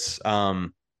 Davis.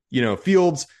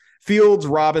 Fields,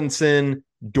 Robinson,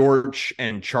 Dortch,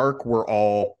 and Chark were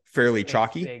all fairly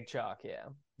chalky. Big chalk, yeah.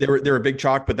 They were a big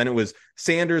chalk, but then it was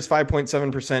Sanders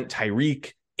 5.7%,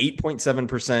 Tyreek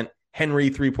 8.7%, Henry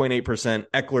 3.8%,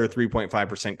 Eckler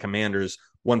 3.5%, Commanders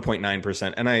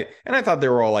 1.9%. And I thought they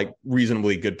were all like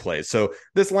reasonably good plays. So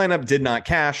this lineup did not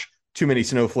cash, too many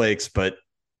snowflakes, but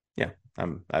yeah,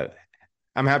 I'm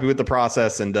happy with the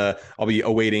process, and I'll be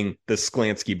awaiting the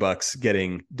Sklansky bucks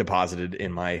getting deposited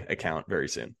in my account very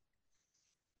soon.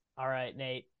 All right,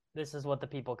 Nate, this is what the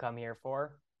people come here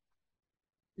for.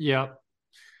 Yep.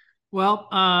 Well,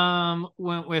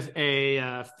 went with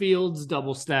a Fields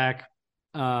double stack.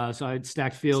 So I'd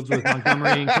stacked Fields with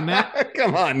Montgomery and Kmet.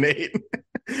 Come on, Nate.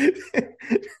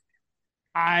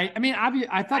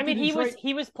 I thought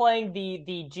he was playing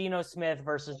the Geno Smith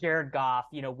versus Jared Goff,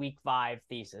 week 5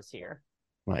 thesis here.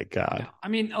 My God.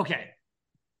 Okay.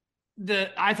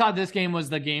 I thought this game was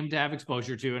the game to have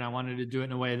exposure to, and I wanted to do it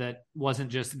in a way that wasn't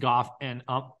just Goff and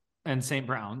St.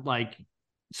 Brown.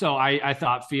 So I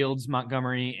thought Fields,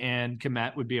 Montgomery, and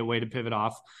Kmet would be a way to pivot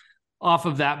off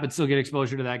of that, but still get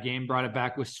exposure to that game. Brought it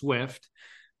back with Swift,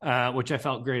 which I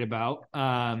felt great about.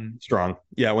 Strong.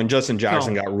 Yeah, when Justin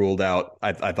Jackson got ruled out,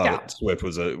 I thought that Swift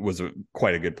was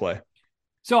quite a good play.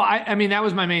 So that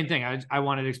was my main thing. I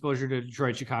wanted exposure to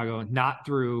Detroit, Chicago, not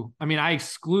through. I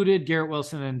excluded Garrett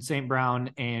Wilson and St. Brown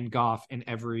and Goff in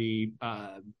every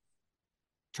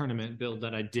tournament build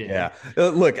that I did. Yeah.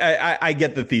 Look, I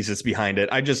get the thesis behind it.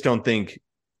 I just don't think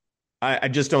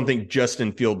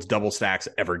Justin Fields double stacks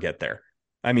ever get there.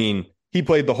 He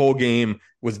played the whole game,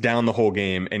 was down the whole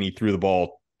game, and he threw the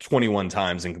ball 21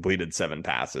 times and completed 7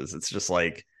 passes. It's just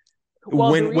like,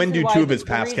 when do 2 of his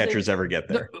pass catchers ever get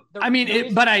there?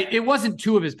 It wasn't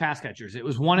 2 of his pass catchers. It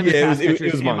was one of his pass catchers.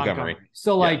 It was Montgomery.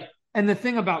 So and the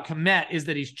thing about Kmet is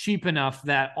that he's cheap enough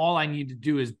that all I need to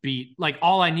do is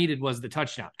all I needed was the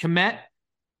touchdown. Kmet,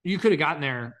 you could have gotten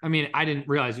there. I didn't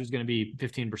realize he was going to be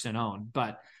 15% owned,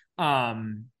 but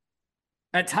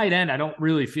at tight end, I don't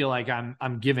really feel like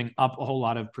I'm giving up a whole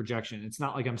lot of projection. It's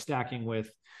not like I'm stacking with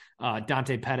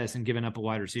Dante Pettis and giving up a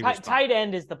wide receiver spot. Tight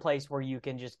end is the place where you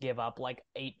can just give up like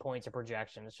 8 points of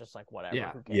projection. It's just like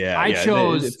whatever. Yeah.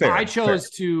 I chose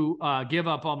to give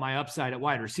up on my upside at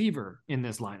wide receiver in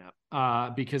this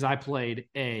lineup because I played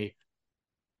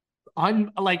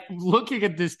I'm like looking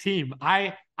at this team.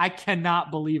 I cannot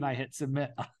believe I hit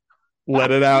submit.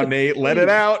 Let it out, Nate. Let it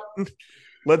out.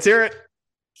 Let's hear it.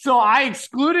 So I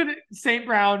excluded St.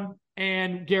 Brown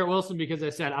and Garrett Wilson because I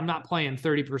said I'm not playing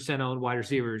 30% owned wide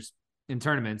receivers in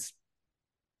tournaments,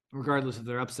 regardless of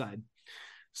their upside.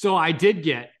 So I did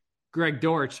get Greg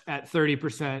Dortch at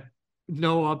 30%,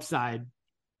 no upside.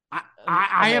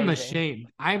 I am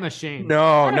ashamed. I'm ashamed.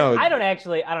 No. I don't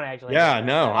actually. Yeah,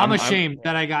 no. I'm ashamed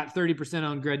that I got 30%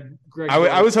 on Greg.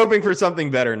 I was hoping for something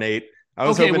better, Nate.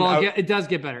 It does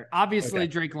get better. Obviously, okay.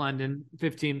 Drake London,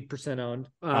 15% owned.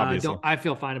 I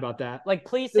feel fine about that. Like,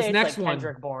 please say it's like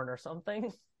Kendrick Bourne or something.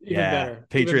 Even better.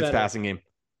 Patriots passing game.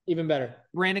 Even better.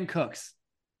 Brandon Cooks.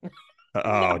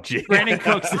 Oh, gee. Brandon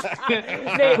Cooks.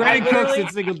 Brandon Cooks in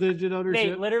single digit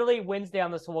ownership. Nate, literally Wednesday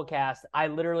on the Swolecast, I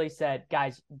literally said,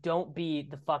 guys, don't be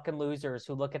the fucking losers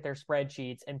who look at their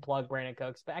spreadsheets and plug Brandon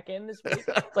Cooks back in this week.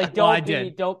 Like, I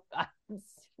did. So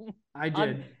I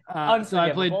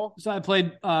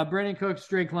played Brandon Cooks,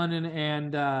 Drake London,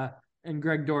 and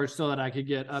Greg Dortch so that I could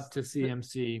get up to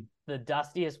CMC. The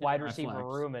dustiest wide receiver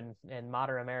room in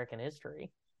modern American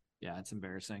history. Yeah, it's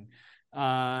embarrassing.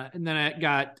 And then I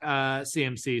got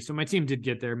CMC. So my team did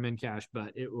get there, min cash,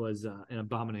 but it was an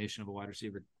abomination of a wide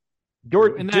receiver.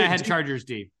 And then I had Chargers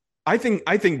D. I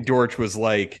think Dortch was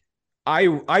like,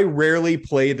 I rarely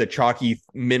play the chalky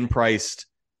min priced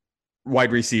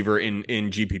wide receiver in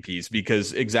GPPs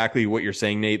because exactly what you're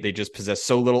saying, Nate, they just possess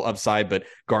so little upside, but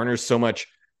garners so much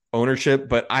ownership.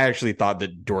 But I actually thought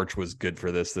that Dortch was good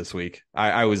for this week.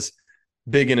 I was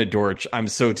big into Dortch. I'm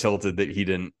so tilted that he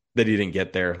didn't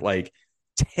get there. Like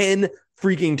 10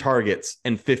 freaking targets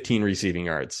and 15 receiving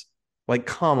yards. Like,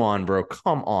 come on, bro.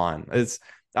 Come on.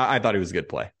 I thought he was a good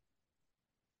play.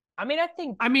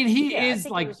 He is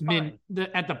like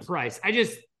at the price. I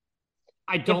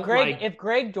don't if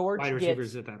Greg Dortch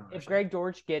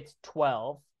gets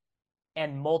 12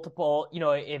 and multiple,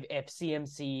 if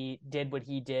CMC did what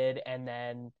he did and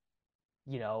then,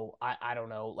 I don't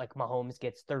know, like Mahomes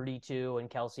gets 32 and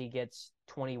Kelsey gets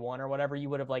 21 or whatever, you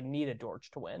would have like needed Dortch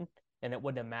to win and it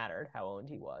wouldn't have mattered how owned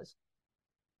he was.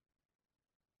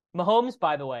 Mahomes,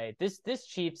 by the way, this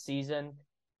Chiefs season,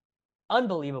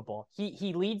 unbelievable.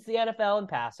 He leads the NFL in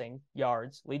passing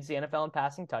yards, leads the NFL in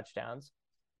passing touchdowns.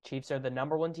 Chiefs are the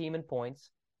number one team in points,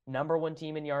 number one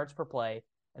team in yards per play,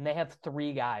 and they have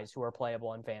 3 guys who are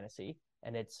playable in fantasy,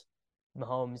 and it's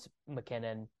Mahomes,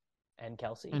 McKinnon, and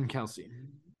Kelsey.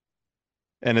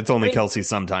 And it's only Kelsey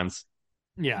sometimes.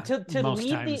 Yeah. To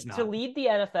lead the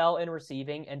NFL in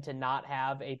receiving and to not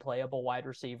have a playable wide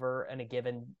receiver in a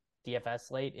given DFS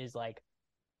slate is like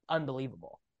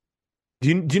unbelievable. Do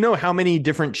you know how many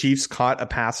different Chiefs caught a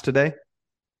pass today?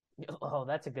 Oh,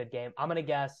 that's a good game. I'm going to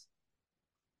guess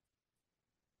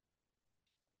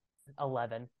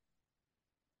 11.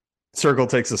 Circle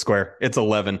takes the square. It's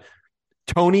 11.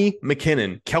 Tony,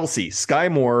 McKinnon, Kelsey, Sky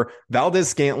Moore, Valdez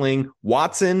Scantling,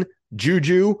 Watson,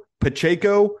 Juju,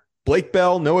 Pacheco, Blake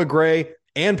Bell, Noah Gray,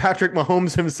 and Patrick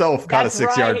Mahomes himself caught a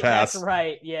 6-yard pass. That's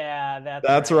right. Yeah,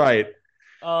 that's right.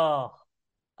 Oh,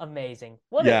 amazing.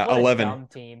 What a 11 dumb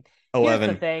team.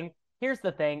 11. Here's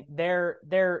the thing. They're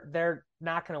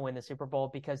not going to win the Super Bowl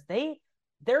because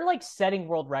they're like setting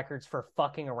world records for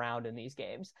fucking around in these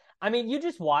games. I mean, you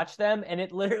just watch them and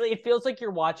it feels like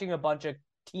you're watching a bunch of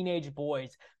teenage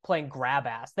boys playing grab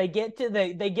ass. They get to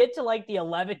like the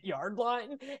 11-yard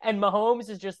line and Mahomes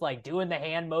is just like doing the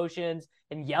hand motions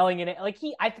and yelling in it. Like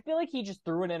I feel like he just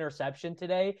threw an interception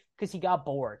today because he got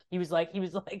bored. He was like,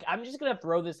 I'm just going to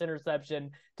throw this interception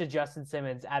to Justin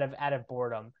Simmons out of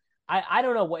boredom. I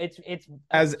don't know what it's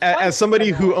as somebody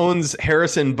who owns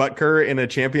Harrison Butker in a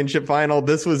championship final,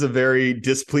 this was a very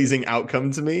displeasing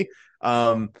outcome to me.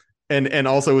 And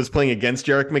also was playing against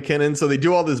Jerick McKinnon. So they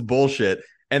do all this bullshit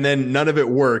and then none of it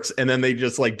works. And then they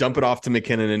just like dump it off to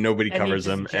McKinnon and nobody covers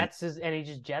him. And he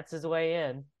just jets his way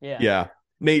in. Yeah. Yeah.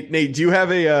 Nate, do you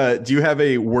have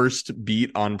a worst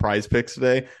beat on Prize Picks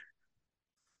today?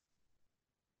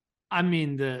 I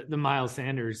mean, the Miles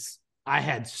Sanders, I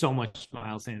had so much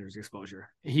Miles Sanders exposure.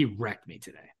 He wrecked me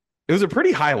today. It was a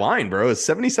pretty high line, bro. It's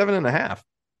 77.5.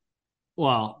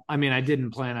 Well, I mean, I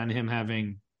didn't plan on him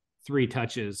having 3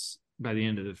 touches by the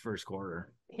end of the first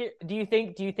quarter. Do you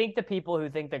think the people who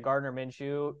think that Gardner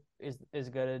Minshew is as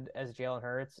good as Jalen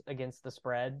Hurts against the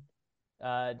spread,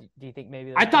 do you think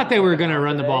maybe I thought they were going to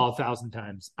run the ball 1,000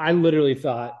 times. I literally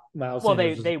thought Miles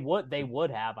Sanders they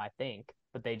would have, I think.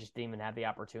 but they just didn't even have the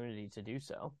opportunity to do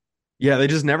so. Yeah, they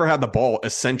just never had the ball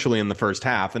essentially in the first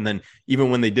half. And then even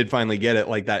when they did finally get it,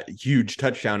 like that huge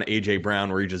touchdown to AJ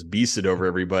Brown where he just beasted over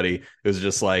everybody, it was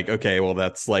just like, okay, well,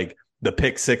 that's like the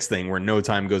pick six thing where no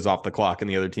time goes off the clock and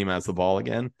the other team has the ball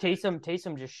again.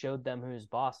 Taysom just showed them who's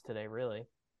boss today, really.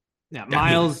 Yeah,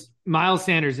 Miles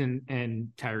Sanders and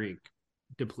Tyreek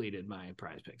depleted my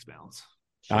Prize Picks balance.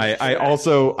 I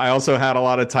also had a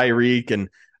lot of Tyreek, and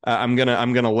I'm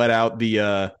gonna let out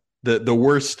the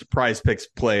worst Prize Picks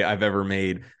play I've ever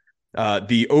made.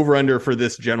 The over-under for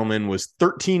this gentleman was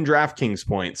 13 DraftKings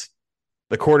points.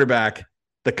 The quarterback,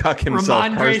 the cuck himself.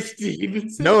 Ramondre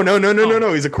Stevenson?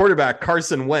 No. He's a quarterback,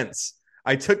 Carson Wentz.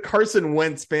 I took Carson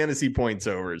Wentz fantasy points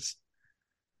overs.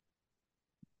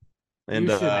 And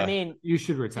you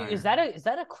should retire. Is that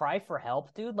a cry for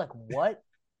help, dude? Like what?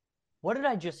 What did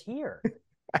I just hear?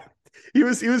 He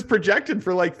was projected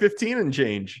for like 15 and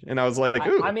change, and I was like,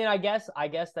 ooh. I mean, I guess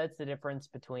that's the difference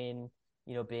between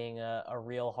being a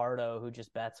real hardo who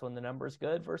just bets when the number's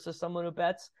good versus someone who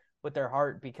bets with their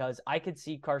heart. Because I could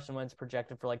see Carson Wentz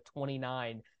projected for like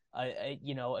 29,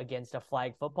 against a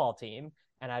flag football team,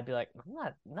 and I'd be like,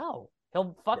 no.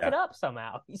 He'll fuck it up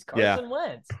somehow. He's Carson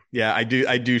Wentz. Yeah, I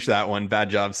douche that one. Bad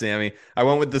job, Sammy. I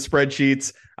went with the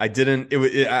spreadsheets. I didn't.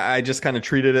 I just kind of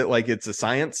treated it like it's a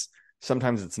science.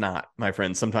 Sometimes it's not, my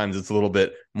friend. Sometimes it's a little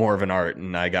bit more of an art,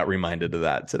 and I got reminded of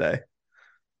that today.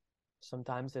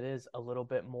 Sometimes it is a little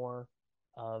bit more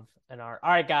of an art.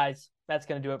 All right, guys, that's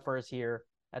going to do it for us here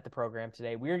at the program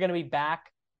today. We are going to be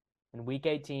back in Week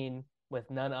 18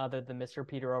 with none other than Mr.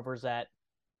 Peter Overzet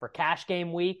for Cash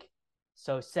Game Week.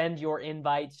 So send your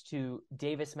invites to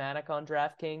Davis Maddock on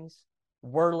DraftKings,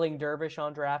 Whirling Dervish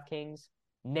on DraftKings,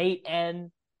 Nate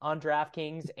N on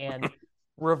DraftKings, and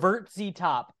Revert Z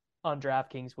Top on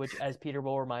DraftKings, which, as Peter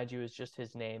will remind you, is just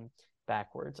his name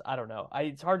backwards. I don't know.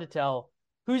 It's hard to tell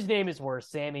whose name is worse,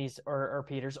 Sammy's or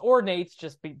Peter's or Nate's,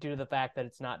 just due to the fact that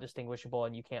it's not distinguishable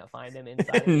and you can't find him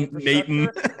inside the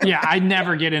infrastructure. Yeah, I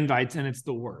never get invites, and it's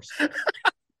the worst.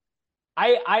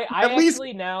 I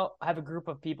actually now have a group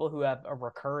of people who have a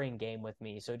recurring game with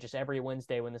me. So just every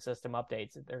Wednesday when the system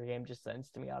updates, their game just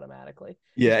sends to me automatically.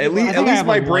 Yeah, at least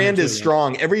my brand is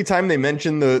strong. Every time they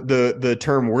mention the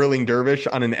term Whirling Dervish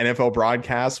on an NFL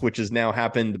broadcast, which has now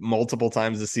happened multiple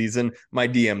times this season, my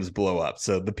DMs blow up.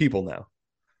 So the people know.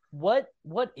 What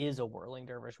is a Whirling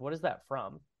Dervish? What is that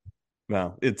from?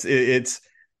 Well,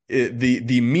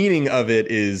 the meaning of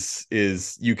it is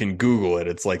you can Google it.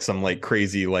 It's like some like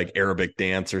crazy like Arabic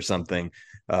dance or something.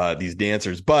 These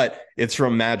dancers, but it's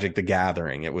from Magic the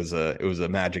Gathering. It was a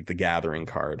Magic the Gathering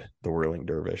card, the Whirling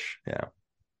Dervish. Yeah.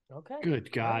 Okay.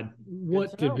 Good God,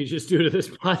 what did we just do to this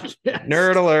podcast?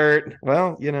 Nerd alert.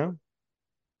 Well,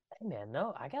 Hey man,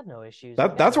 no, I got no issues.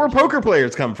 That's where poker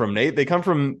players come from, Nate. They come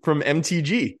from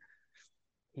MTG.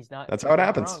 That's how it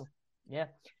happens. Wrong. Yeah.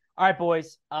 All right,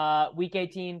 boys. Week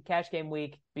 18, Cash Game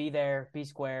Week. Be there, be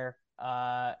square,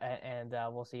 and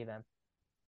we'll see you then.